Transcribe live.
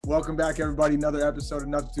Welcome back, everybody. Another episode of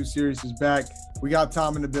Nothing Too Serious is back. We got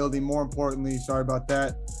Tom in the building. More importantly, sorry about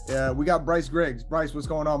that. We got Bryce Griggs. Bryce, what's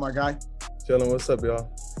going on, my guy? Chilling. What's up,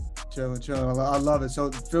 y'all? Chilling. I love it.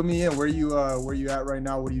 So fill me in. Where you at right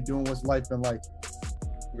now? What are you doing? What's life been like?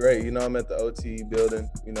 Great. I'm at the OTE building.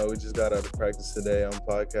 We just got out of practice today. I'm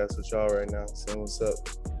podcasting with y'all right now. Saying what's up.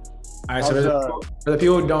 All right, so for the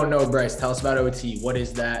people who don't know, Bryce, tell us about OT. What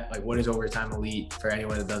is that? Like, what is Overtime Elite for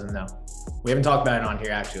anyone that doesn't know? We haven't talked about it on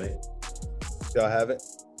here, actually. Y'all haven't?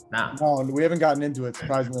 Nah. No, we haven't gotten into it,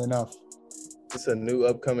 surprisingly enough. It's a new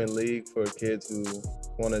upcoming league for kids who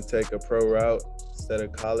want to take a pro route instead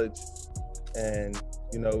of college. And,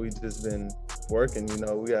 we just been working.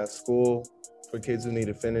 We have school for kids who need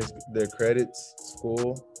to finish their credits,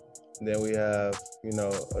 school. And then we have,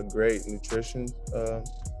 a great nutrition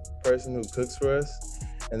person who cooks for us,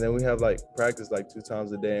 and then we have practice 2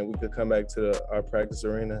 times a day, and we could come back to our practice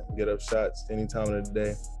arena and get up shots any time of the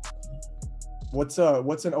day. What's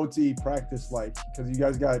an OTE practice like? Because you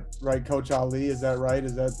guys got Coach Ali, is that right?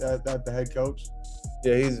 Is that the head coach?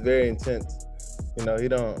 Yeah, he's very intense. He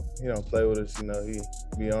don't play with us. He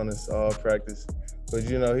be honest all practice, but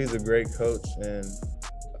he's a great coach, and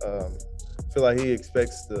I feel like he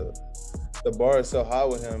expects the bar is so high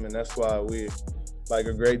with him, and that's why we.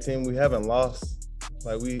 A great team. We haven't lost.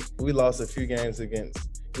 We lost a few games against,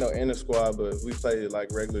 inner squad, but we played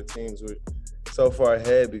regular teams. We're so far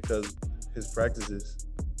ahead because his practice is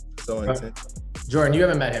so intense. Jordan, you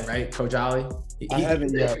haven't met him, right? Coach Ali? I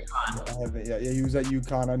haven't yet. Yeah, he was at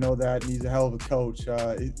UConn. I know that. And he's a hell of a coach.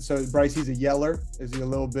 So Bryce, he's a yeller. Is he a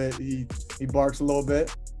little bit, he barks a little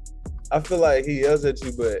bit? I feel like he yells at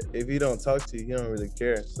you, but if he don't talk to you, he don't really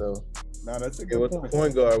care. So no, that's a good point.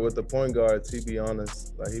 With the point guard, he be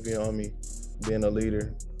honest. He be on me being a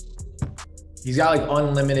leader. He's got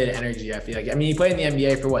unlimited energy, I feel like. I mean, he played in the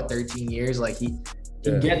NBA for 13 years. He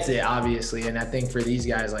gets it, obviously. And I think for these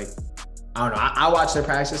guys, I don't know. I watch their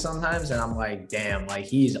practice sometimes and I'm like, damn,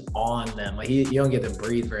 he's on them. You don't get to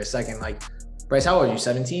breathe for a second. Bryce, how old are you?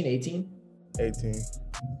 17, 18? 18. So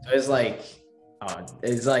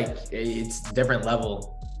it's a different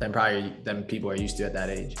level than people are used to at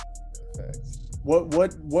that age. Thanks. What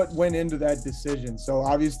went into that decision? So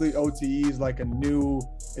obviously OTE is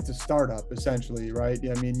it's a startup essentially, right?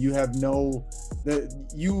 I mean, you have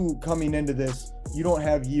you coming into this, you don't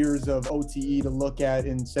have years of OTE to look at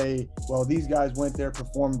and say, well, these guys went there,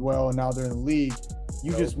 performed well, and now they're in the league.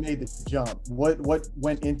 You just made the jump. What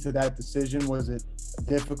went into that decision? Was it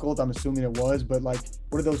difficult? I'm assuming it was, but what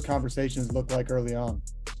do those conversations look like early on?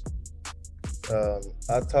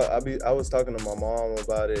 I was talking to my mom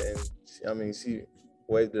about it, and she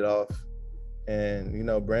waved it off. And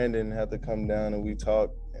Brandon had to come down and we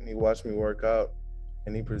talked, and he watched me work out,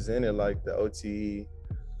 and he presented the OTE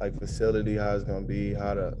facility, how it's gonna be,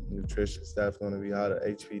 how the nutrition staff gonna be, how the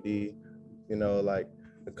HPD,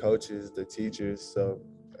 the coaches, the teachers. So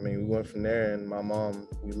we went from there, and my mom,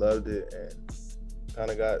 we loved it and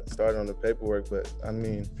kind of got started on the paperwork. But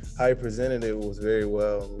how he presented it was very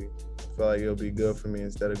well. We felt like it'll be good for me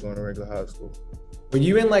instead of going to regular high school. Were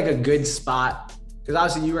you in a good spot? Because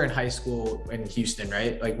obviously you were in high school in Houston,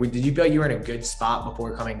 right? Did you feel like you were in a good spot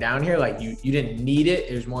before coming down here? You didn't need it.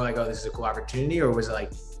 It was more oh, this is a cool opportunity, or was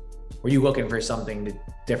it were you looking for something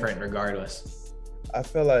different regardless? I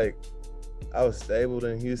feel like I was stable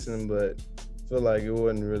in Houston, but I feel like it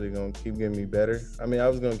wasn't really gonna keep getting me better. I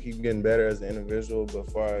was gonna keep getting better as an individual, but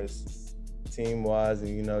as far as team-wise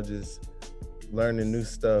and just learning new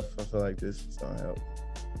stuff, I feel like this is gonna help.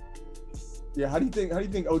 Yeah, how do you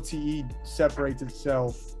think OTE separates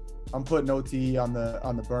itself? I'm putting OTE on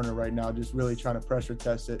the burner right now, just really trying to pressure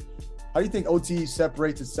test it. How do you think OTE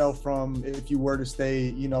separates itself from if you were to stay,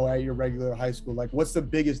 at your regular high school? What's the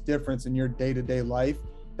biggest difference in your day-to-day life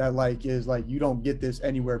that is you don't get this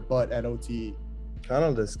anywhere but at OTE? Kind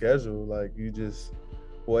of the schedule. You just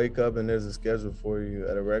wake up and there's a schedule for you.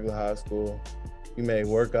 At a regular high school, you may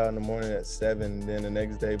work out in the morning at 7, then the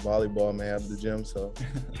next day volleyball may have the gym. So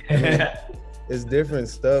it's different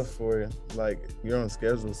stuff for you. You're on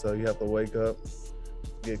schedule, so you have to wake up,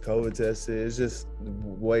 get COVID tested. It's just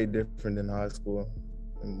way different than high school.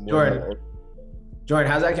 Jordan,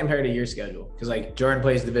 how's that compare to your schedule? Because Jordan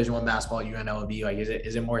plays Division I basketball at UNLV.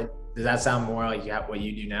 Is it more? Does that sound more like what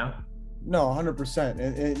you do now? No, 100%.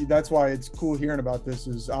 And that's why it's cool hearing about this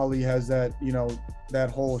is Ali has that,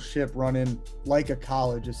 that whole ship running like a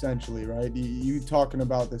college essentially, right? You talking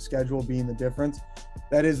about the schedule being the difference.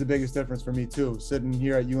 That is the biggest difference for me too. Sitting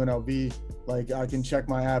here at UNLV, like I can check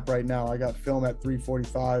my app right now. I got film at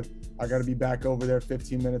 3:45. I got to be back over there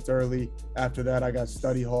 15 minutes early. After that, I got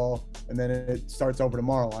study hall, and then it starts over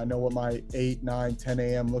tomorrow. I know what my 8, 9, 10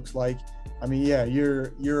 a.m. looks like. I mean, yeah,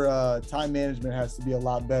 your time management has to be a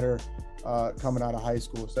lot better coming out of high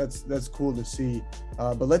school. So that's cool to see.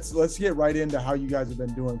 But let's get right into how you guys have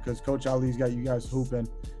been doing, because Coach Ali's got you guys hooping.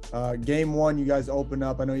 Game one, you guys open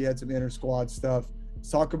up. I know you had some inter squad stuff. Let's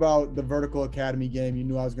talk about the Vertical Academy game. You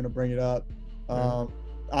knew I was going to bring it up.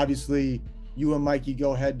 Obviously, you and Mikey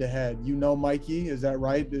go head to head. You know Mikey, is that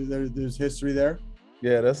right? There's history there.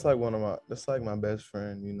 Yeah, that's like my best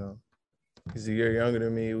friend. He's a year younger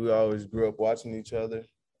than me. We always grew up watching each other,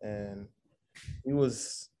 and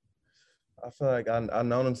I feel like I've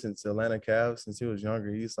known him since Atlanta Cavs, since he was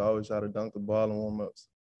younger. He used to always try to dunk the ball in warm-ups.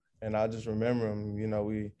 And I just remember him,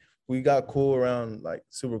 we got cool around, like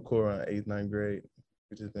super cool around 8th, 9th grade,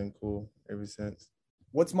 which has been cool ever since.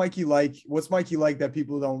 What's Mikey like? What's Mikey like that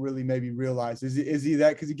people don't really maybe realize? Is he that?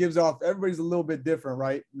 Because he gives off, everybody's a little bit different,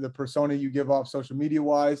 right? The persona you give off social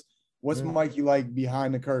media-wise. What's Mikey like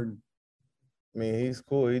behind the curtain? I mean, he's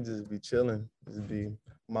cool. He just be chilling, just be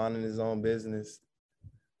minding his own business.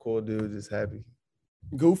 Cool dude, just happy.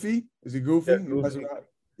 Goofy? Is he goofy?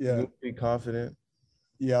 Yeah. Goofy, confident.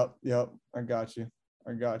 Yep. I got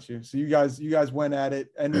you. So you guys went at it.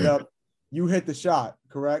 Ended up, you hit the shot,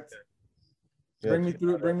 correct? Yeah. Bring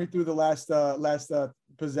me through the last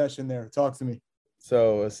possession there. Talk to me.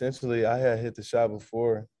 So essentially, I had hit the shot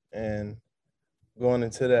before, and going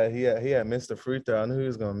into that, he had missed a free throw. I knew he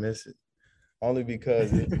was gonna miss it, only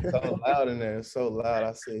because it's so loud in there. It's so loud.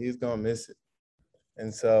 I said he's gonna miss it.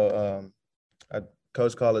 And so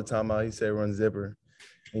coach called a timeout. He said run zipper.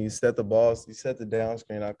 And you set the down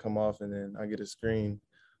screen, I come off, and then I get a screen.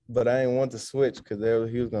 But I didn't want to switch because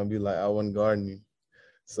he was going to be like, I wasn't guarding you.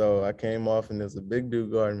 So I came off, and there's a big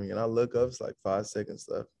dude guarding me. And I look up, it's like 5 seconds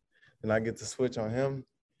left. And I get to switch on him.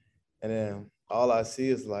 And then all I see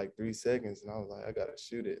is like 3 seconds. And I was like, I got to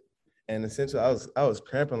shoot it. And essentially, I was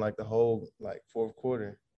cramping like the whole like fourth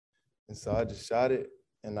quarter. And so I just shot it.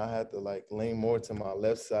 And I had to like lean more to my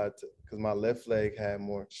left side because my left leg had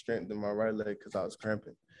more strength than my right leg because I was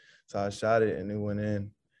cramping. So I shot it and it went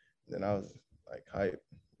in. Then I was like hyped.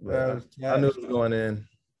 But I knew it was going in.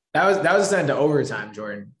 That was sent to overtime,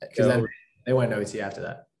 Jordan, because then they went to OT after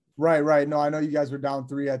that. Right. No, I know you guys were down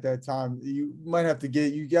 3 at that time. You might have to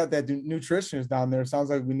you got that nutritionist down there.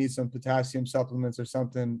 Sounds like we need some potassium supplements or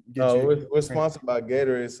something. We're sponsored by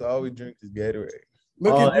Gatorade, so all we drink is Gatorade.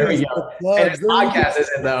 Look at there we go. And this podcast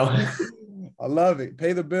isn't though. I love it.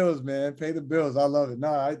 Pay the bills, man. Pay the bills. I love it. No,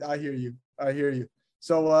 I hear you.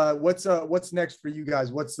 So what's next for you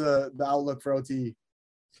guys? What's the outlook for OTE?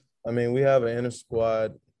 I mean, we have an inter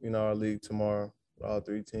squad, our league tomorrow, all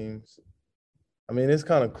 3 teams. I mean, it's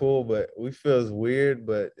kind of cool, but we feel it's weird,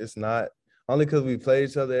 but it's not. Only because we play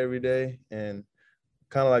each other every day, and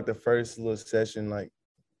kind of like the first little session, like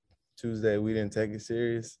Tuesday, we didn't take it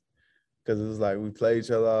serious. Because it was like we play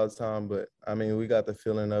each other all the time. But, I mean, we got the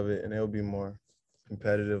feeling of it, and it'll be more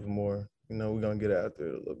competitive, more, we're going to get after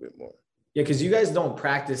it a little bit more. Yeah, because you guys don't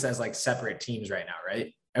practice as, like, separate teams right now,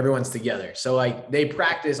 right? Everyone's together. So, like, they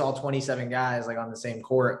practice all 27 guys, like, on the same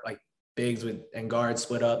court, like, bigs and guards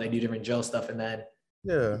split up. They do different drill stuff, and then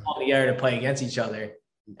all together to play against each other.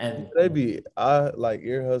 And they be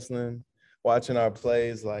ear hustling, watching our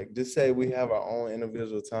plays. Like, just say we have our own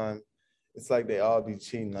individual time. It's like they all be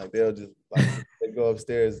cheating. Like they'll just they go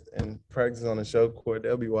upstairs and practice on the show court.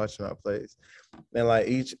 They'll be watching our plays. And like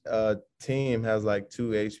each team has like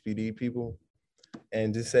 2 HPD people.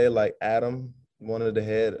 And just say like Adam, one of the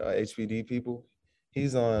head HPD people,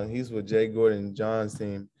 he's with Jay Gordon John's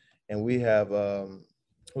team. And we have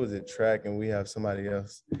track, and we have somebody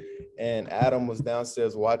else. And Adam was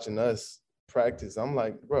downstairs watching us practice. I'm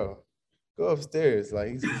like, bro, go upstairs.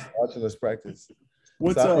 Like he's just watching us practice.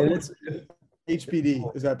 What's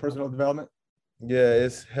HPD? Is that personal development? Yeah,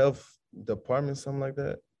 it's health department, something like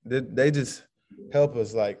that. They just help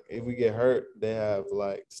us. Like if we get hurt, they have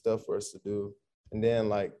like stuff for us to do, and then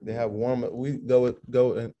like they have warm up. We go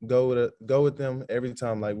with them every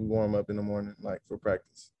time. Like we warm up in the morning, like for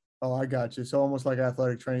practice. Oh, I got you. So almost like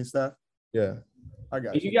athletic training staff. Yeah, I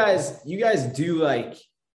got you. You guys do like.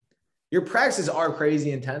 Your practices are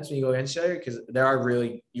crazy intense when you go against each other because there are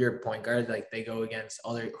really your point guards, like they go against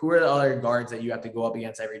who are the other guards that you have to go up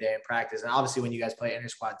against every day in practice? And obviously when you guys play inter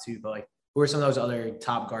squad too, but like who are some of those other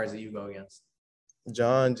top guards that you go against?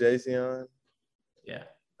 John, Jason. Yeah.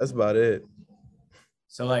 That's about it.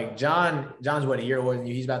 So like John's what, a year older than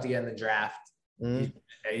you. He's about to get in the draft.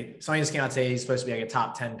 Something just came out today. He's supposed to be like a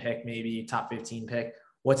top 10 pick, maybe top 15 pick.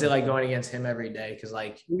 What's it like going against him every day? Because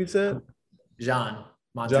like Who you said? John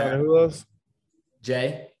Montero. John, who else?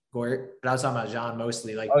 Jay Gort. But I was talking about John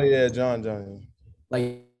mostly. Like, oh yeah, John.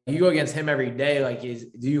 Like you go against him every day. Like, do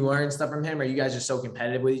you learn stuff from him? Are you guys just so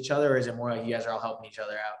competitive with each other, or is it more like you guys are all helping each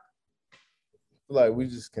other out? Like we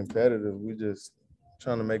just competitive. We just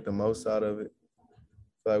trying to make the most out of it.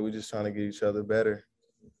 Like we just trying to get each other better.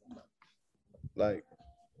 Like,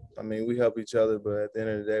 I mean, we help each other, but at the end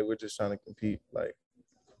of the day, we're just trying to compete. Like,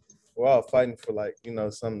 we're all fighting for like,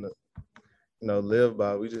 something to, live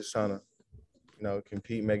by. We just trying to,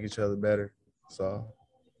 compete, make each other better. So.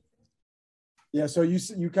 Yeah. So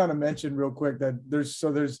you kind of mentioned real quick that there's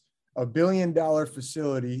 $1 billion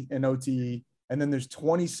facility in OTE, and then there's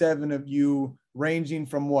 27 of you ranging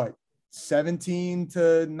from what, 17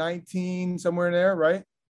 to 19, somewhere in there, right?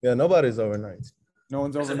 Yeah, nobody's over 19. No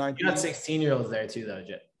one's over 19. You got 16-year-olds there too, though,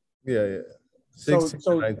 Jay. Yeah. 16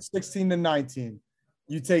 so 16 to 19.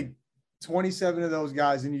 You take 27 of those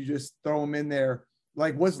guys and you just throw them in there.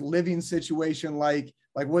 Like, what's living situation like?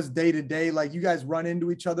 Like, what's day to day? Like, you guys run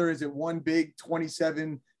into each other? Is it one big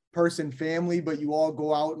 27-person family, but you all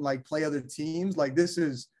go out and like play other teams? Like, this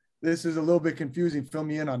is a little bit confusing. Fill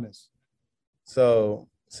me in on this. So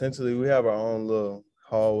essentially, we have our own little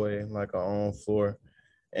hallway, like our own floor.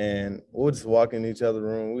 And we'll just walk in each other's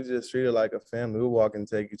room. We just treat it like a family. We'll walk and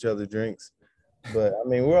take each other drinks. But, I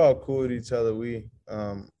mean, we're all cool with each other. We,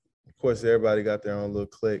 of course, everybody got their own little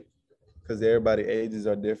clique because everybody's ages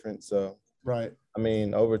are different. So, right. I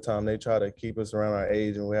mean, over time, they try to keep us around our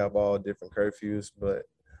age, and we have all different curfews. But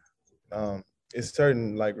it's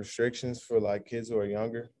certain, like, restrictions for, like, kids who are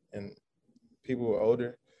younger and people who are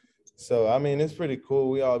older. So, I mean, it's pretty cool.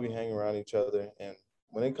 We all be hanging around each other. And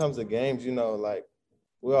when it comes to games, like,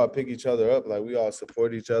 we all pick each other up. Like, we all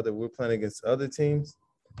support each other. We're playing against other teams.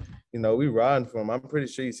 We riding for them. I'm pretty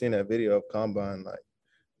sure you've seen that video of Combine. Like,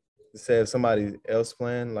 say if somebody else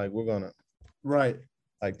playing, like, we're going to right,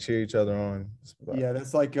 like cheer each other on. Yeah,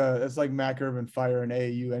 that's like Mac Irvin Fire and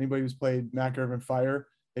AAU. Anybody who's played Mac Irvin Fire,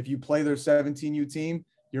 if you play their 17U team,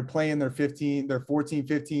 you're playing their 15, their 14,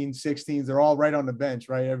 15, 16s. They're all right on the bench,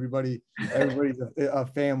 right? Everybody's a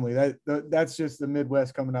family. That's just the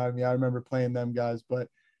Midwest coming out of me. I remember playing them guys, but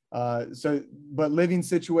living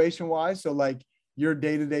situation wise, so like your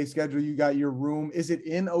day-to-day schedule, you got your room. Is it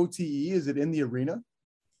in OTE? Is it in the arena?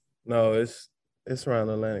 No, it's around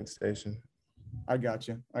Atlantic Station. I got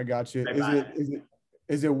you.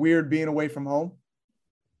 Is it weird being away from home?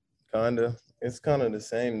 Kinda. It's kind of the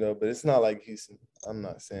same though, but it's not like Houston. I'm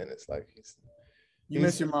not saying it's like Houston. You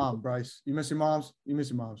miss your mom, Bryce. You miss your moms?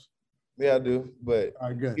 Yeah, I do. But all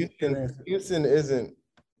right, good. Houston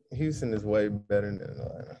is way better than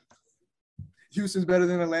Atlanta. Houston's better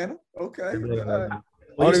than Atlanta? Okay. Only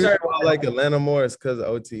reason why I like Atlanta more is because of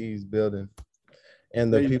OTE's building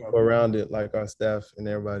and the people around it, like our staff and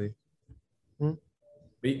everybody.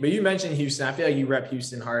 But you mentioned Houston. I feel like you rep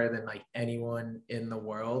Houston harder than like anyone in the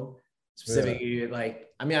world. Specifically, like,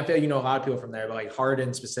 I mean, I feel like you know a lot of people from there, but like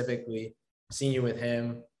Harden specifically, seeing you with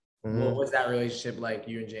him, what's that relationship like,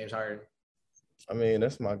 you and James Harden? I mean,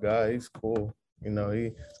 that's my guy. He's cool. He's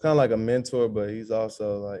kind of like a mentor, but he's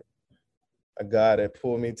also like a guy that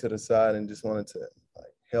pulled me to the side and just wanted to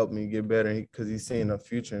like help me get better because he's seeing a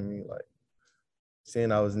future in me, like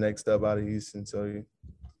seeing I was next up out of Houston. So he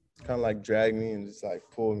kind of like dragged me and just like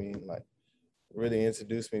pulled me and like really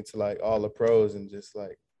introduced me to like all the pros and just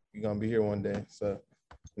like, you're going to be here one day. So,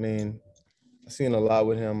 I mean, I've seen a lot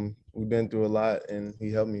with him. We've been through a lot, and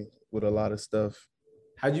he helped me with a lot of stuff.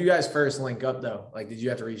 How'd you guys first link up, though? Like, did you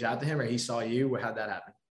have to reach out to him, or he saw you? How'd that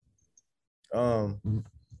happen?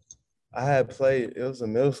 I had played – it was a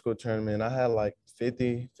middle school tournament. I had like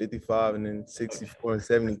 50, 55, and then 64 and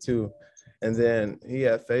 72. And then he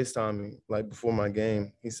had FaceTime me, like, before my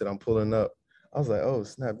game. He said, I'm pulling up. I was like, oh,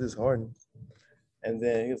 snap, this is Harden. And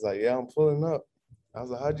then he was like, yeah, I'm pulling up. I was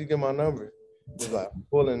like, how'd you get my number? He was like, I'm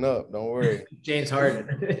pulling up. Don't worry. James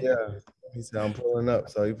Harden. Yeah. He said, I'm pulling up.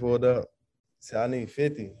 So he pulled up. He said, I need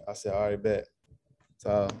 50. I said, all right, bet.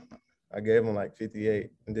 So I gave him like 58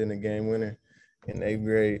 and then the game winner in 8th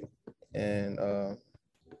grade. And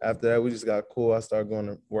after that, we just got cool. I started going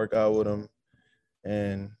to work out with him.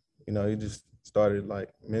 And, he just started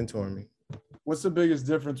like mentoring me. What's the biggest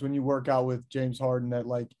difference when you work out with James Harden that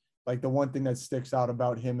like the one thing that sticks out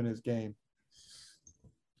about him and his game?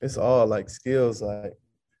 It's all like skills. Like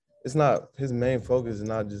it's not his main focus is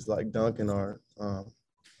not just like dunking or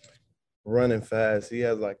running fast. He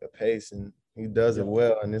has like a pace and He does it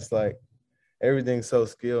well, and it's like everything's so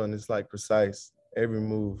skilled and it's like precise every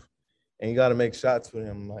move, and you got to make shots with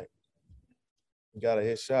him. Like you got to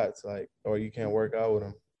hit shots, like or you can't work out with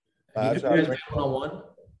him. You guys play one-on-one?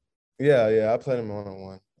 Yeah, I played him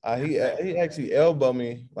one-on-one. He actually elbowed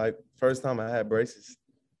me like first time I had braces.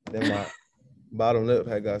 Then my bottom lip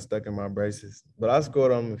had got stuck in my braces, but I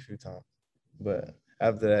scored on him a few times. But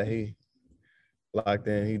after that, he locked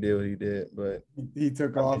in. He did what he did, but he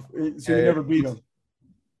took off. So you never beat him?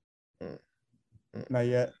 Not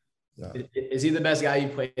yet. No. Is he the best guy you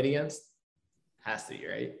played against? Has to be,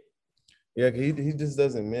 right? Yeah, he just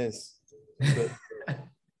doesn't miss.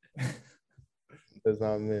 Does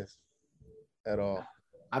not miss at all.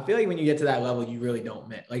 I feel like when you get to that level, you really don't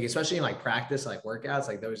miss. Like, especially in like practice, like workouts,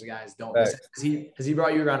 like those guys don't miss. Has he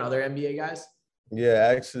brought you around other NBA guys?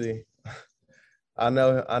 Yeah, actually, I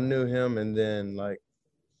knew him, and then like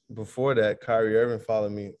before that, Kyrie Irving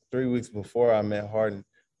followed me 3 weeks before I met Harden,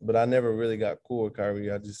 but I never really got cool with Kyrie.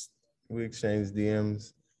 We exchanged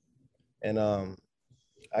DMs, and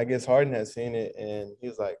I guess Harden had seen it, and he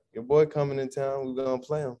was like, "Your boy coming in town. We're gonna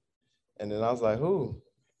play him." And then I was like, "Who?"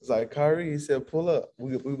 It's like Kyrie. He said, "Pull up.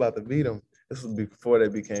 We about to beat him." This was before they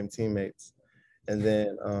became teammates. And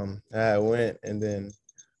then I went, and then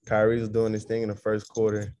Kyrie was doing this thing in the first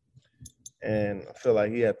quarter, and I feel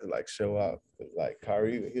like he had to like show out. Like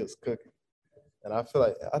Kyrie, he was cooking, and I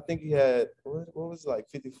think he had what was it, like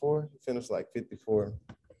 54. He finished like 54,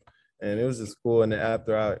 and it was just cool. And then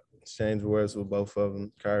after I exchanged words with both of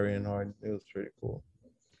them, Kyrie and Harden, it was pretty cool.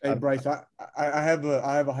 Hey Bryce, I have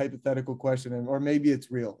a hypothetical question, or maybe it's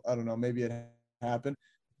real. I don't know. Maybe it happened.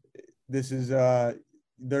 This is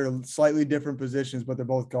they're slightly different positions, but they're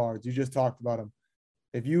both guards. You just talked about them.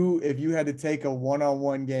 If you had to take a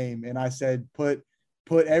one-on-one game, and I said put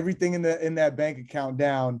everything in that bank account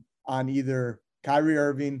down on either Kyrie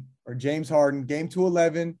Irving or James Harden, game to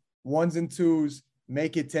 11, ones and twos,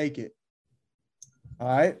 make it, take it. All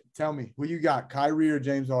right, tell me who you got, Kyrie or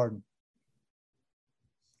James Harden?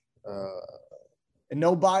 And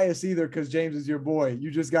no bias either, because James is your boy. You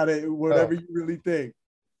just got to whatever you really think.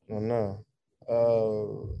 No.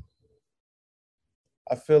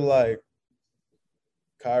 I feel like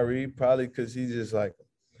Kyrie probably because he's just like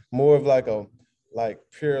more of like a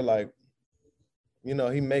pure like, you know,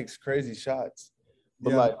 he makes crazy shots.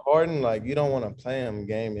 But like Harden, like you don't want to play him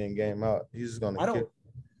game in, game out. He's just gonna kill.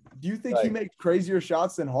 Do you think he makes crazier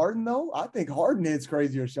shots than Harden though? I think Harden hits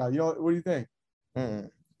crazier shots. You know, what do you think?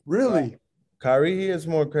 Really? Kyrie, he is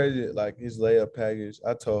more crazy, like his layup package.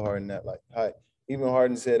 I told Harden that, like, even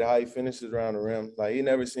Harden said how he finishes around the rim. Like, he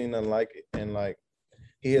never seen nothing like it. And, like,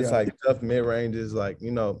 he hits, like, tough mid-ranges. Like,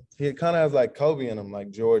 you know, he kind of has, like, Kobe in him,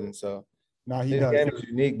 like Jordan. So, his game is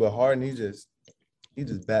unique. But Harden, he just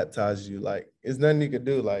baptizes you. Like, it's nothing you could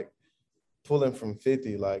do. Like, pulling from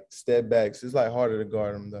 50, like, step backs. It's, like, harder to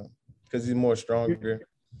guard him, though, because he's more stronger.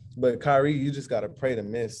 But Kyrie, you just got to pray to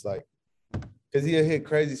miss, like, because he'll hit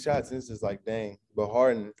crazy shots, and it's just like, dang. But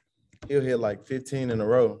Harden, he'll hit like 15 in a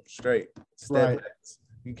row straight. Step backs.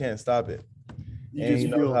 You can't stop it. And he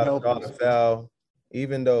knows how to draw the foul.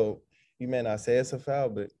 Even though he may not say it's a foul,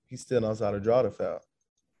 but he still knows how to draw the foul.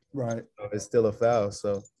 Right. So it's still a foul.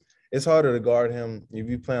 So it's harder to guard him if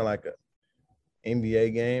you're playing like an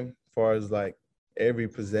NBA game as far as like every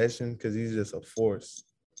possession because he's just a force.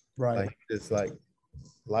 Right. Like, just like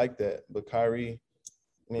that. But Kyrie,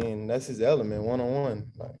 I mean, that's his element, one-on-one.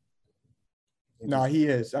 No, he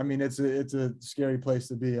is. I mean, it's a scary place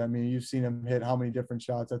to be. I mean, you've seen him hit how many different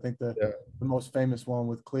shots. I think the most famous one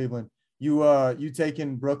with Cleveland. You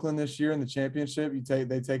taking Brooklyn this year in the championship?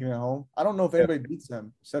 They taking it home? I don't know if anybody beats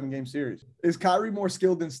them. 7-game series. Is Kyrie more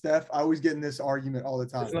skilled than Steph? I always get in this argument all the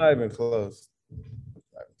time. It's not even close.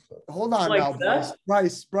 Hold on now,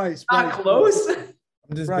 Bryce. Not close.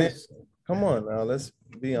 I'm just come on now. Let's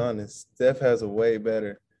be honest. Steph has a way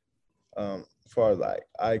better, as far as like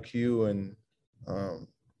IQ and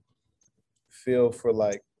feel for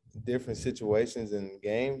like different situations in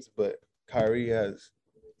games, but Kyrie it's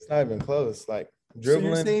not even close. Like dribbling.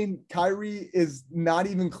 So you're saying Kyrie is not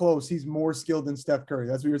even close. He's more skilled than Steph Curry.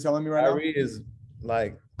 That's what you're telling me right now? Kyrie is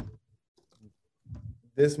like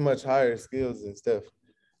this much higher skills than Steph.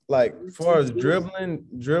 Like as far as dribbling,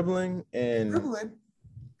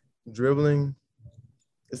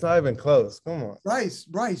 it's not even close. Come on.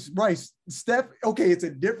 Bryce. Steph, okay, it's a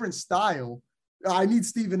different style. I need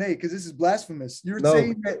Stephen A because this is blasphemous. You're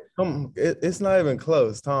saying that it's not even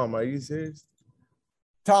close. Tom, are you serious?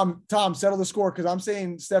 Tom, settle the score because I'm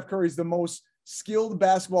saying Steph Curry is the most skilled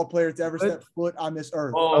basketball player to ever step foot on this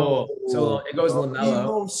earth. Oh, so it goes LaMelo. The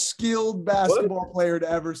most skilled basketball player to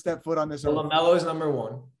ever step foot on this earth. LaMelo's number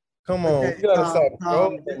one. Come on, Okay, you gotta Tom, stop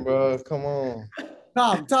Tom, trolling, bro. Come on.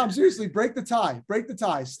 Tom, seriously, break the tie. Break the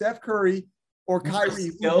tie. Steph Curry or Kyrie,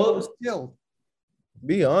 who's more skilled?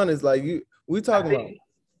 Be honest, like we talking about.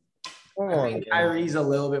 Come I on, think man. Kyrie's a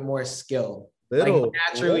little bit more skilled. Little. Like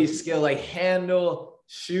naturally skilled, like handle,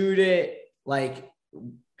 shoot it, like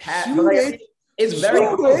pass. Shoot Like, it. it's very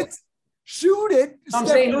shoot close. it. Shoot it. I'm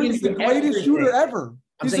Steph saying Curry's he's the greatest everything. shooter ever.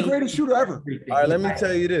 He's the greatest shooter ever. Everything. All right, let me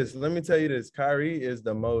tell you this. Kyrie is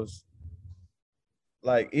the most,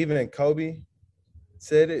 like, even Kobe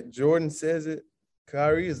said it, Jordan says it.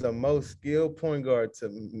 Kyrie is the most skilled point guard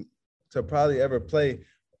to probably ever play.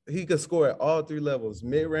 He could score at all three levels: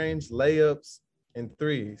 mid-range, layups, and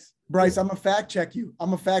threes. Bryce, I'm gonna fact check you.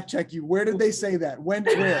 Where did they say that? When?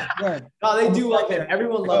 No, they do love him.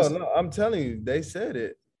 Everyone loves him. No, I'm telling you, they said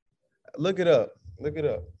it. Look it up. I'm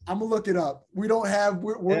gonna look it up. We don't have.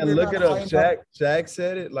 We're look not it up. Shaq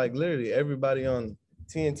said it. Like literally, everybody on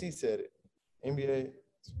TNT said it. NBA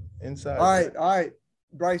inside. All right,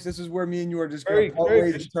 Bryce. This is where me and you are just Curry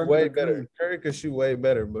going could shoot way better. Curry could shoot way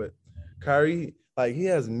better, but Kyrie, like, he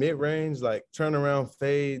has mid range, like turnaround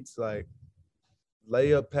fades, like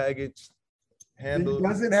layup package, handle. He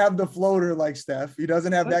doesn't have the floater like Steph. He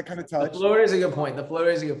doesn't have that kind of touch. The floater is a good point.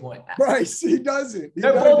 Bryce, he doesn't.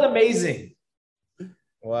 They're both amazing.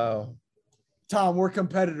 Wow. Tom, we're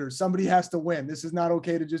competitors. Somebody has to win. This is not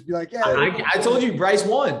okay to just be like, yeah. I told you Bryce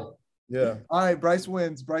won. Yeah. All right, Bryce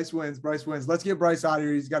wins. Let's get Bryce out of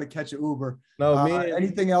here. He's got to catch an Uber. No,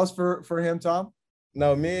 anything else for him, Tom?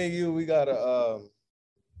 No, me and you, we gotta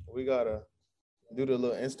do the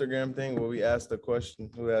little Instagram thing where we ask the question,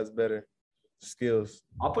 who has better skills.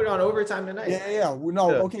 I'll put it on overtime tonight. Yeah.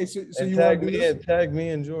 No, okay. So you tag me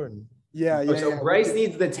and Jordan. Yeah. So Bryce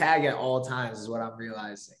needs the tag at all times, is what I'm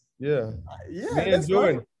realizing. Yeah.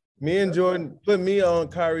 Me and Jordan. Put me on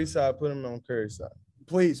Kyrie's side. Put him on Curry's side.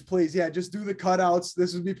 Please. Yeah. Just do the cutouts.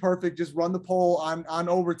 This would be perfect. Just run the poll on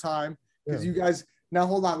overtime because you guys. Now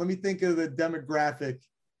hold on. Let me think of the demographic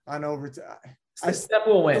on overtime. Steph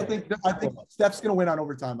will win. I think Steph's gonna win on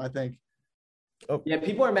overtime. I think. Oh. Yeah,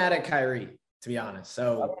 people are mad at Kyrie, to be honest.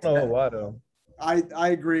 So I don't know why though. I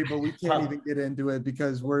agree, but we can't even get into it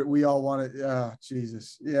because we all want to.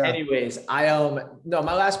 Jesus. Yeah. Anyways,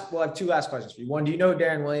 we'll have two last questions for you. One, do you know who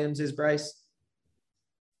Darren Williams is, Bryce?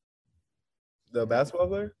 The basketball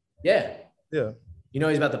player? Yeah. Yeah. You know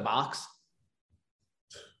he's about the box?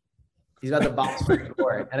 He's about the box for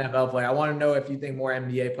sure. NFL player. I want to know if you think more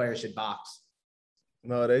NBA players should box.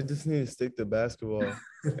 No, they just need to stick to basketball.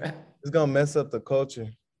 It's gonna mess up the culture.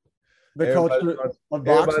 Culture of boxing.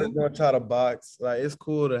 Everybody's gonna try to box. Like, it's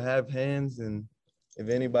cool to have hands, and if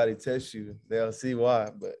anybody tests you, they'll see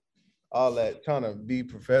why. But all that trying to be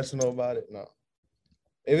professional about it, no.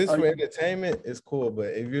 If it's for entertainment, it's cool.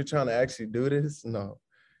 But if you're trying to actually do this, no.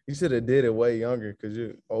 You should have did it way younger because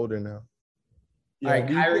you're older now. All right,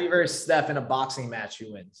 Kyrie versus Steph in a boxing match.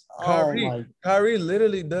 Who wins? Kyrie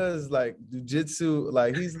literally does like jiu-jitsu.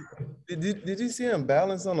 Like did you see him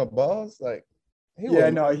balance on the balls? Like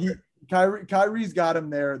Kyrie's got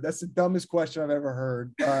him there. That's the dumbest question I've ever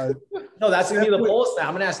heard. No, that's gonna be the polls now.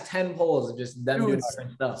 I'm gonna ask 10 polls of just them doing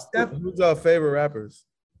different stuff. Who's our favorite rappers?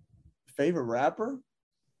 Favorite rapper?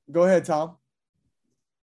 Go ahead, Tom.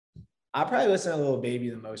 I probably listen to Lil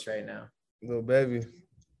Baby the most right now. Lil Baby.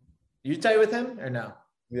 You tight with him or no?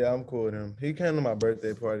 Yeah, I'm cool with him. He came to my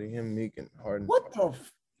birthday party. Him, Meek, and Harden.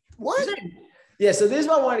 What? Yeah, so this is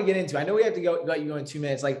what I wanted to get into. I know we have to let you go in 2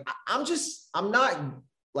 minutes. Like, I'm not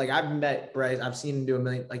like, I've met Bryce. I've seen him do a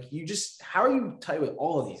million. Like, how are you tight with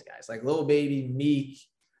all of these guys? Like Lil Baby, Meek.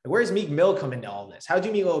 Like, where's Meek Mill come into all this? How'd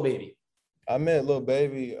you meet Lil Baby? I met Lil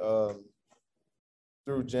Baby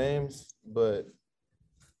through James, but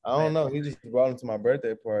I don't know. He just brought him to my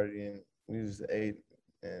birthday party, and we just ate.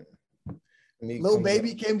 And Lil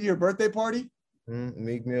Baby came to your birthday party?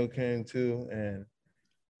 Meek Mill came too. And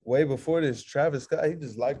way before this, Travis Scott, he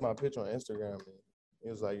just liked my picture on Instagram. And he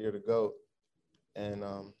was like, "You're the GOAT." And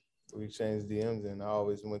we exchanged DMs, and I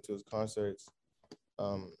always went to his concerts.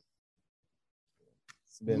 Lil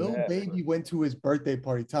Baby went to his birthday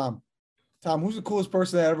party. Tom, who's the coolest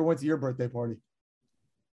person that ever went to your birthday party?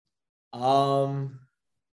 Damn.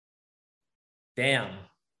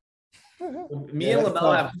 Me and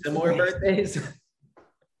Lamelo have similar birthdays.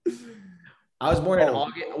 I was born in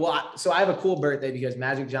August. Well, so I have a cool birthday because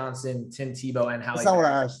Magic Johnson, Tim Tebow, and Halle. That's not what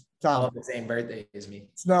I asked. Tom, have the same birthday as me.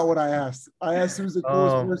 It's not what I asked. I asked who's the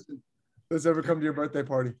coolest person that's ever come to your birthday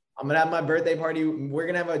party. I'm gonna have my birthday party. We're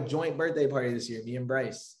gonna have a joint birthday party this year, me and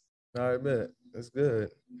Bryce. All right, bet. That's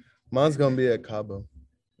good. Mine's gonna be at Cabo,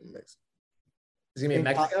 Mexico. It's gonna be in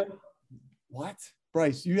Mexico. What,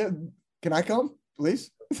 Bryce? Can I come?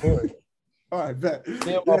 Please. Of course. All right, bet. Yeah,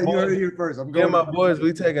 Yeah, my you heard boys- it here first. I'm Me going. and my boys,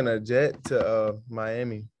 we taking a jet to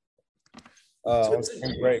Miami on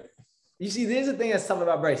spring break. You see, there's the thing that's tough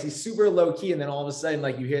about Bryce. He's super low key, and then all of a sudden,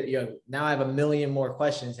 like you hear, now I have a million more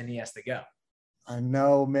questions, and he has to go. I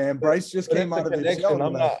know, man. Bryce just But came it's out a of his connection. shell. the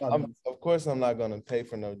I'm last not. 5 months. Of course, I'm not gonna pay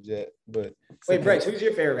for no jet. But Wait, Bryce, who's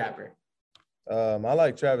your favorite rapper? I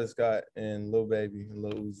like Travis Scott and Lil Baby and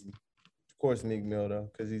Lil Uzi. Of course, Meek Mill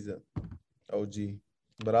though, because he's a OG.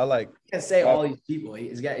 But I like. You can't say all these people.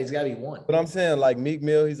 It's got to be one. But I'm saying like Meek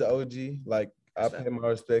Mill, he's an OG. Like I pay my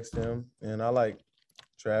respects to him, and I like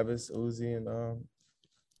Travis, Uzi, and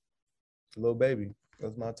Lil Baby.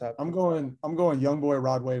 That's my top. I'm going YoungBoy,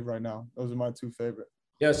 Rod Wave right now. Those are my two favorite.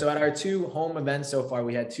 Yo, so at our 2 home events so far,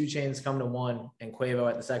 we had 2 Chainz come to 1 and Quavo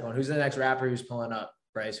at the second one. Who's the next rapper who's pulling up,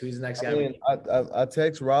 Bryce? Who's the next guy? I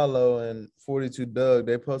text Rollo and 42 Doug.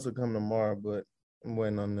 They supposed to come tomorrow, but I'm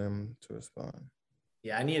waiting on them to respond.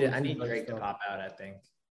 Yeah, I need Drake to pop out, I think.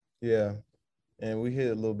 Yeah, and we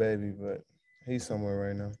hit Lil Baby, but he's somewhere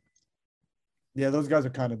right now. Yeah, those guys are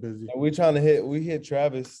kind of busy. We hit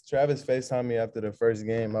Travis. Travis FaceTimed me after the first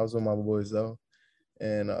game. I was with my boys though,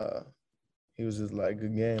 and he was just like,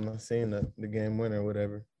 "Good game." I seen the game winner or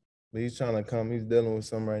whatever. But he's trying to come. He's dealing with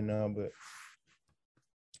some right now, but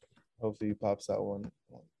hopefully he pops out one.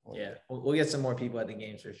 Yeah, we'll get some more people at the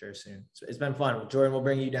games for sure soon. So it's been fun. Jordan, we'll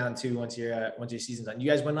bring you down too once your season's done. You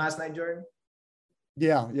guys win last night, Jordan?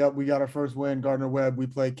 Yeah, we got our first win. Gardner Webb. We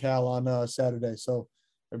played Cal on Saturday, so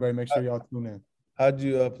everybody make sure y'all tune in. How'd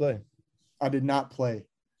you play? I did not play.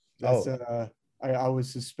 That's I was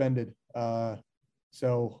suspended.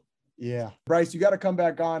 So yeah, Bryce, you got to come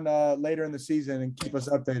back on later in the season and keep us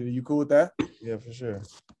updated. Are you cool with that? Yeah, for sure.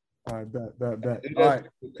 All right, bet. All right.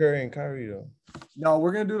 Curry and Kyrie though. No,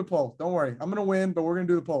 we're gonna do the poll. Don't worry. I'm gonna win, but we're gonna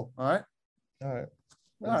do the poll. All right. All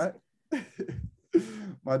right.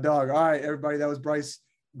 My dog. All right, everybody. That was Bryce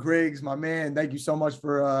Griggs, my man. Thank you so much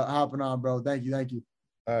for hopping on, bro. Thank you.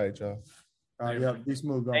 All right, y'all. All right, yeah, be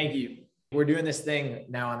smooth, bro. Thank you. We're doing this thing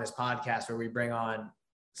now on this podcast where we bring on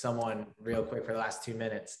someone real quick for the last 2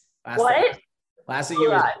 minutes. Last week it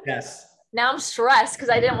was yes. Now I'm stressed because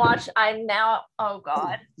I didn't watch. Oh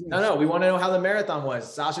God. No, we want to know how the marathon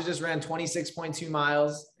was. Sasha just ran 26.2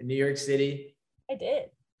 miles in New York City. I did.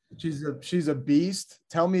 She's a beast.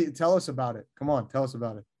 Tell us about it. Come on, tell us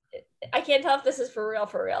about it. I can't tell if this is for real,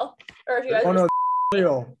 or if you guys. Oh no,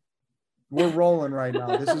 real. We're rolling right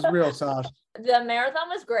now. This is real, Sasha. The marathon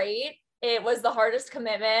was great. It was the hardest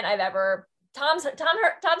commitment I've ever. Tom's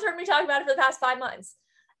heard me talk about it for the past 5 months.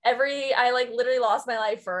 I literally lost my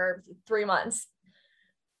life for 3 months.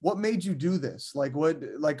 What made you do this?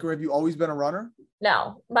 Have you always been a runner?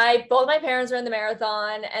 No, both my parents were in the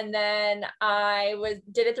marathon, and then I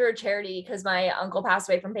did it through a charity because my uncle passed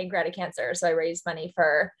away from pancreatic cancer. So I raised money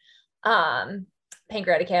for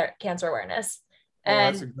pancreatic cancer awareness.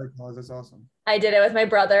 And that's a great cause. That's awesome. I did it with my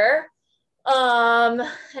brother. And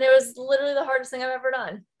it was literally the hardest thing I've ever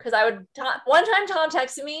done. Cause one time Tom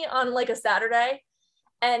texted me on like a Saturday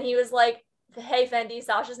and he was like, "Hey Fendi,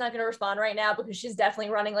 Sasha's not going to respond right now because she's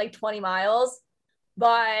definitely running like 20 miles,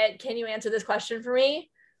 but can you answer this question for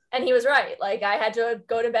me?" And he was right. Like I had to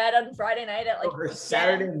go to bed on Friday night at like her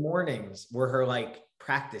Saturday mornings were her like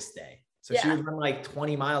practice day. So she would run like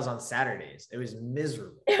 20 miles on Saturdays. It was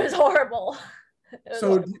miserable. It was horrible.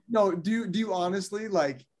 Do you honestly,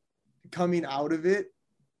 like, coming out of it,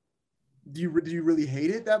 do you really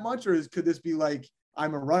hate it that much, or could this be like,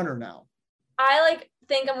 I'm a runner now? I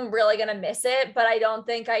think I'm really gonna miss it, but I don't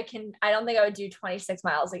think I would do 26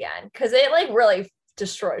 miles again because it like really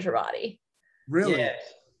destroys your body. Really? Yeah.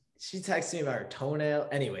 She texted me about her toenail.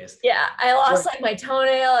 Anyways. Yeah, I lost like my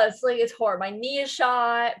toenail. It's horrible. My knee is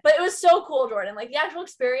shot, but it was so cool, Jordan. Like the actual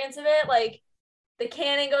experience of it, like the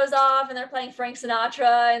cannon goes off and they're playing Frank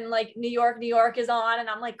Sinatra and like New York is on, and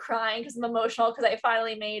I'm like crying because I'm emotional because I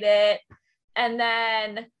finally made it. And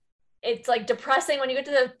then it's like depressing when you get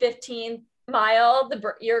to the 15th mile.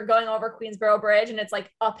 You're going over Queensboro Bridge and it's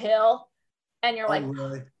like uphill, and you're like,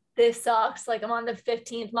 really? This sucks. Like I'm on the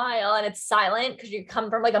 15th mile and it's silent because you come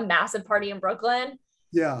from like a massive party in Brooklyn.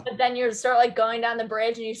 Yeah. But then you start like going down the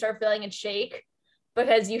bridge and you start feeling it shake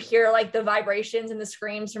because you hear like the vibrations and the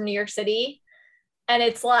screams from New York City. And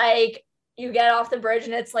it's like you get off the bridge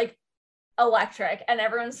and it's like electric and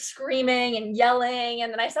everyone's screaming and yelling.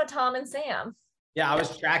 And then I saw Tom and Sam. Yeah, I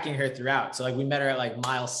was tracking her throughout. So like we met her at like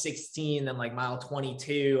mile 16, then like mile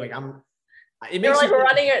 22. Like they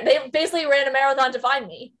basically ran a marathon to find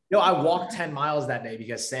me. I walked 10 miles that day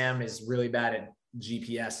because Sam is really bad at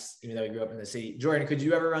GPS, even though he grew up in the city. Jordan, could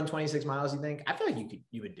you ever run 26 miles, you think? I feel like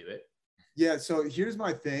you would do it. Yeah, so here's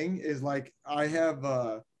my thing is like I have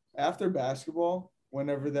after basketball,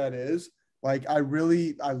 whenever that is, like I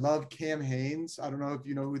love Cam Haynes. I don't know if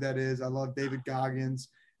you know who that is. I love David Goggins.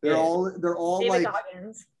 They're all David like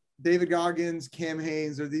Goggins. David Goggins, Cam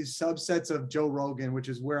Haynes are these subsets of Joe Rogan, which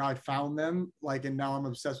is where I found them. Like, and now I'm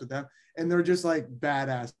obsessed with them. And they're just like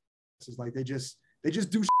badasses. Like they just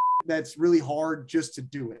do that's really hard just to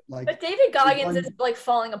do it. Like, but David Goggins is like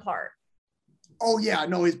falling apart. Oh yeah,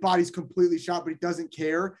 no, his body's completely shot, but he doesn't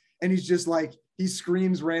care. And he's just like, he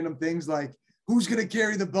screams random things like, who's going to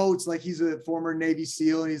carry the boats? Like he's a former Navy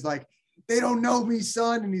SEAL. And he's like, they don't know me,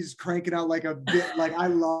 son. And he's cranking out like a bit, like I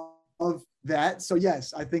love that. So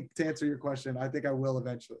yes, I think to answer your question, I think I will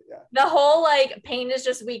eventually. Yeah. The whole like pain is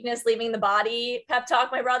just weakness leaving the body pep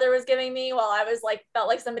talk my brother was giving me while I was like, felt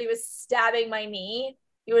like somebody was stabbing my knee.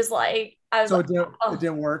 He was like, I was so like, it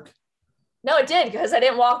didn't work. No, it did, because I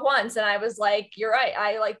didn't walk once, and I was like, "You're right."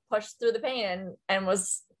 I like pushed through the pain and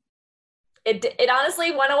was. It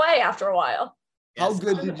honestly went away after a while. How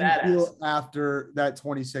good did you feel after that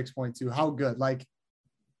 26.2? How good? Like,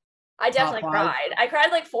 I definitely cried. I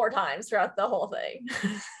cried like 4 times throughout the whole thing.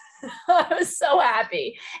 I was so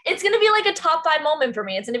happy. It's gonna be like a top 5 moment for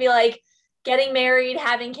me. It's gonna be like getting married,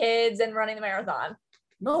 having kids, and running the marathon.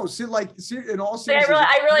 No, see, in all seriousness,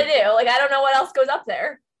 I really do. Like, I don't know what else goes up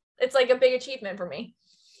there. It's like a big achievement for me.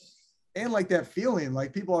 And like that feeling,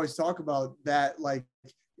 like people always talk about that. Like,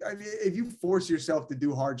 I mean, if you force yourself to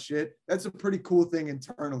do hard shit, that's a pretty cool thing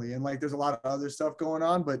internally. And like, there's a lot of other stuff going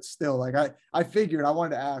on, but still, like I figured I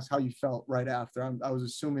wanted to ask how you felt right after. I was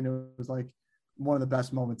assuming it was like one of the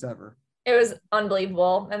best moments ever. It was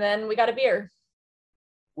unbelievable. And then we got a beer.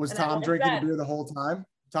 Was Tom drinking beer the whole time?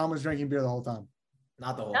 Tom was drinking beer the whole time.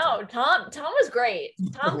 Not the whole time. No, Tom was great.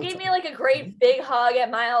 Tom gave me like a great big hug at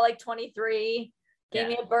mile like 23, gave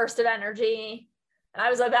me a burst of energy. And I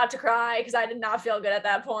was about to cry because I did not feel good at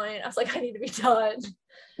that point. I was like, I need to be done.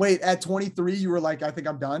 Wait, at 23, you were like, I think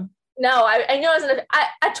I'm done? No, I know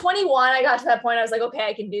at 21, I got to that point. I was like, okay,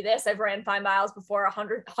 I can do this. I've ran 5 miles before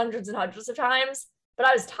hundreds and hundreds of times, but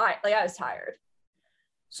I was tired. Like I was tired.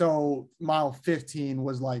 So mile 15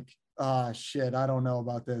 was like, shit, I don't know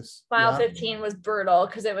about this. Mile 15 was brutal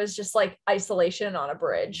because it was just like isolation on a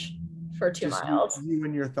bridge for 2 miles. You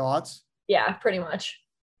and your thoughts? Yeah, pretty much.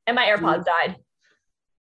 And my AirPods died.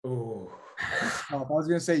 Ooh. I was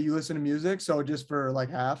gonna say you listen to music, so just for like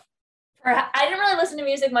half. I didn't really listen to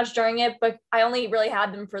music much during it, but I only really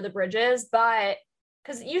had them for the bridges. But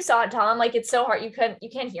because you saw it, Tom, like it's so hard. You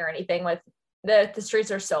can't hear anything with the streets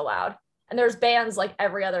are so loud, and there's bands like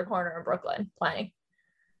every other corner in Brooklyn playing.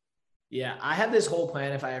 Yeah, I have this whole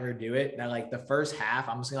plan if I ever do it that like the first half,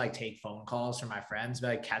 I'm just gonna like take phone calls from my friends, be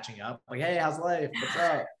like catching up, like, hey, how's life? What's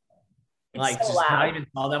up? Like so just loud. Not even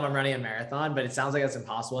tell them I'm running a marathon, but it sounds like it's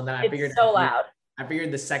impossible. And then I figured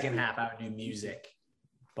the second half I would do music,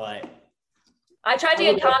 but I tried to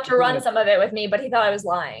get Tom to run some of it with me, but he thought I was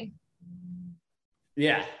lying.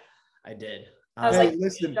 Yeah, I did. I was like,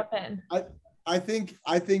 listen, jump in. I think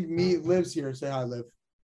me Liv's here. Say hi, Liv.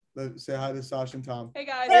 Say hi to Sasha and Tom. Hey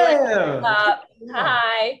guys. Hey.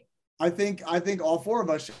 Hi. I think all 4 of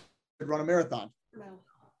us should run a marathon. No.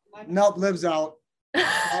 Nope, Liv's out.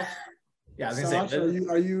 Yeah, I was Sasha, gonna say,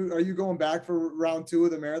 are you going back for round 2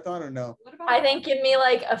 of the marathon or no? I think give me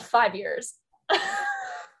like 5 years.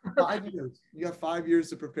 5 years. You got 5 years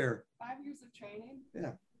to prepare. 5 years of training.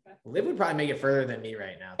 Yeah. Liv would probably make it further than me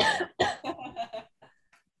right now.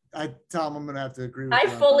 Tom, I'm gonna have to agree with you. I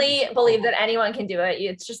fully believe that anyone can do it.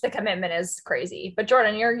 It's just the commitment is crazy. But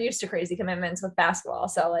Jordan, you're used to crazy commitments with basketball,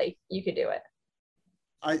 so like you could do it.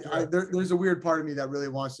 There's a weird part of me that really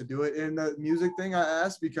wants to do it. And the music thing I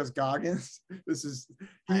asked because Goggins,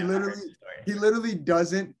 he literally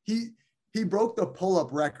doesn't, he broke the pull-up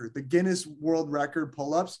record, the Guinness World Record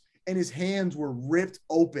pull-ups, and his hands were ripped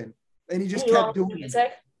open and he just kept doing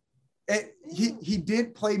music. And he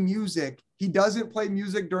didn't play music. He doesn't play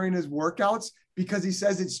music during his workouts because he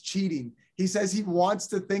says it's cheating. He says he wants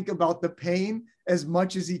to think about the pain as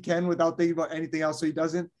much as he can without thinking about anything else. So he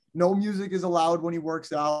doesn't. No music is allowed when he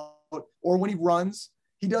works out or when he runs.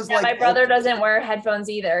 He does my brother doesn't wear headphones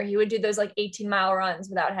either. He would do those like 18-mile runs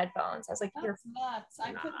without headphones. I was like, that's nuts.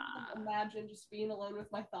 I couldn't imagine just being alone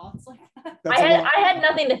with my thoughts like that. I had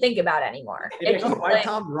nothing to think about anymore. Why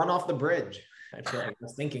Tom run off the bridge? I feel like I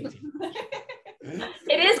was thinking too much.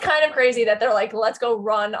 It is kind of crazy that they're like, let's go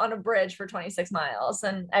run on a bridge for 26 miles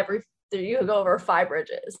and you go over 5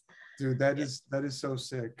 bridges. Dude, that is so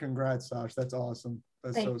sick. Congrats, Sash. That's awesome.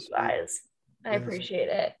 That's Thank so you sweet. guys. I appreciate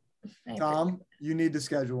it. Tom, you need to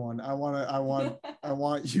schedule one. I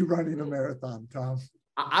want you running a marathon, Tom.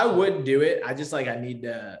 I would do it. I just like I need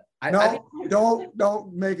to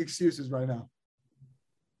Don't make excuses right now.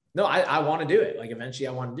 No, I want to do it. Like eventually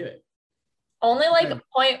I want to do it. Only like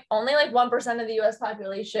 1% of the US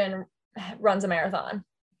population runs a marathon.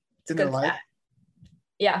 It's In a their good life? stat.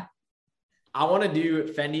 Yeah. I want to do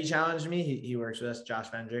Fendi challenged me. He works with us,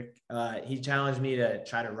 Josh Fendrick. He challenged me to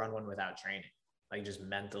try to run one without training, like just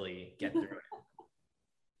mentally get through it.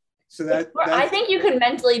 So that I think you could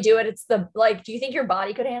mentally do it. It's the like, do you think your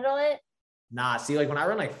body could handle it? Nah, see, like when I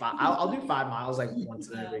run like I'll do 5 miles like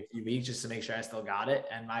once every few weeks just to make sure I still got it,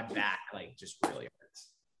 and my back like just really hurts.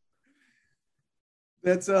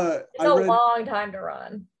 That's It's a long time to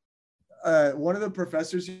run. One of the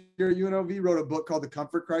professors here at UNLV wrote a book called The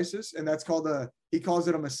Comfort Crisis, and that's called he calls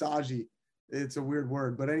it a massage. It's a weird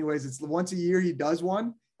word, but anyways, it's once a year he does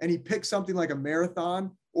one, and he picks something like a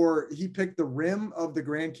marathon, or he picked the rim of the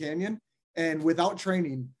Grand Canyon, and without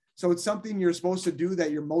training. So it's something you're supposed to do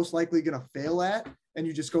that you're most likely going to fail at, and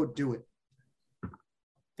you just go do it.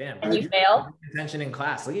 Damn. And you fail? Attention in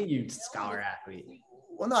class. Look at you, scholar athlete.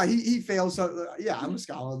 Well, no, he fails. So yeah, I'm a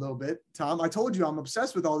scholar a little bit. Tom, I told you I'm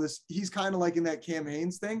obsessed with all this. He's kind of like in that Cam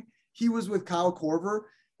Hanes thing. He was with Kyle Korver,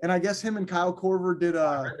 and I guess him and Kyle Korver did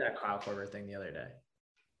I read that Kyle Korver thing the other day.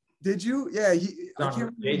 Did you? Yeah, I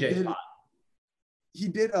can't remember. He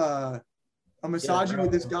did a massage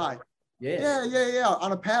with this guy. Yeah,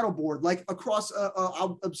 on a paddle board, like across a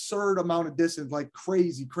absurd amount of distance, like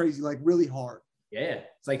crazy, like really hard. Yeah,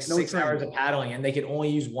 it's like 6 hours of paddling, and they can only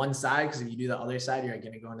use one side because if you do the other side, you're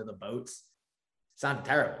going to go into the boats. It sounds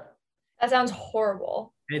terrible. That sounds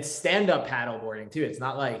horrible. And it's stand-up paddle boarding too. It's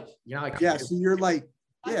not like you're not like so you're like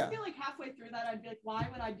I feel like halfway through that, I'd be like, why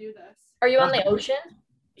would I do this? Are you on the ocean?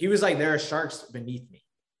 He was like, there are sharks beneath me.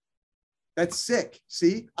 That's sick.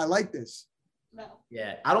 See, I like this. No.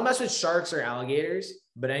 Yeah, I don't mess with sharks or alligators,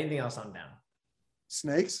 but anything else I'm down.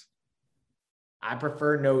 Snakes? I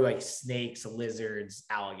prefer no like snakes, lizards,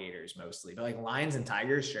 alligators mostly, but like lions and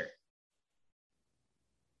tigers, sure.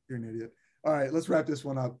 You're an idiot. All right, let's wrap this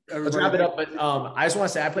one up. Let's wrap it up. But I just want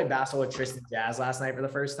to say I played basketball with Tristan Jazz last night for the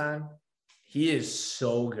first time. He is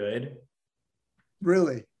so good.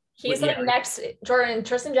 Really? He's like next Jordan.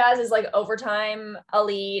 Tristan Jazz is like overtime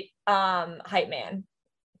elite hype man.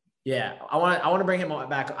 Yeah, I want to bring him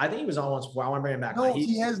back. I think he was on once before. I want to bring him back. No,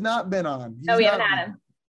 he has not been on. We haven't had him.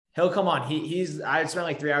 He'll come on. I spent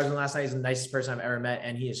like 3 hours with him last night. He's the nicest person I've ever met,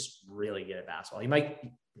 and he is really good at basketball. Maybe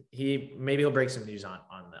he'll break some news on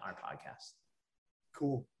our podcast.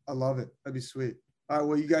 Cool. I love it. That'd be sweet. All right.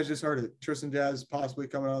 Well, you guys just heard it. Tristan Jazz possibly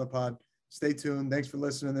coming on the pod. Stay tuned. Thanks for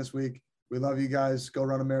listening this week. We love you guys. Go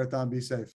run a marathon. Be safe.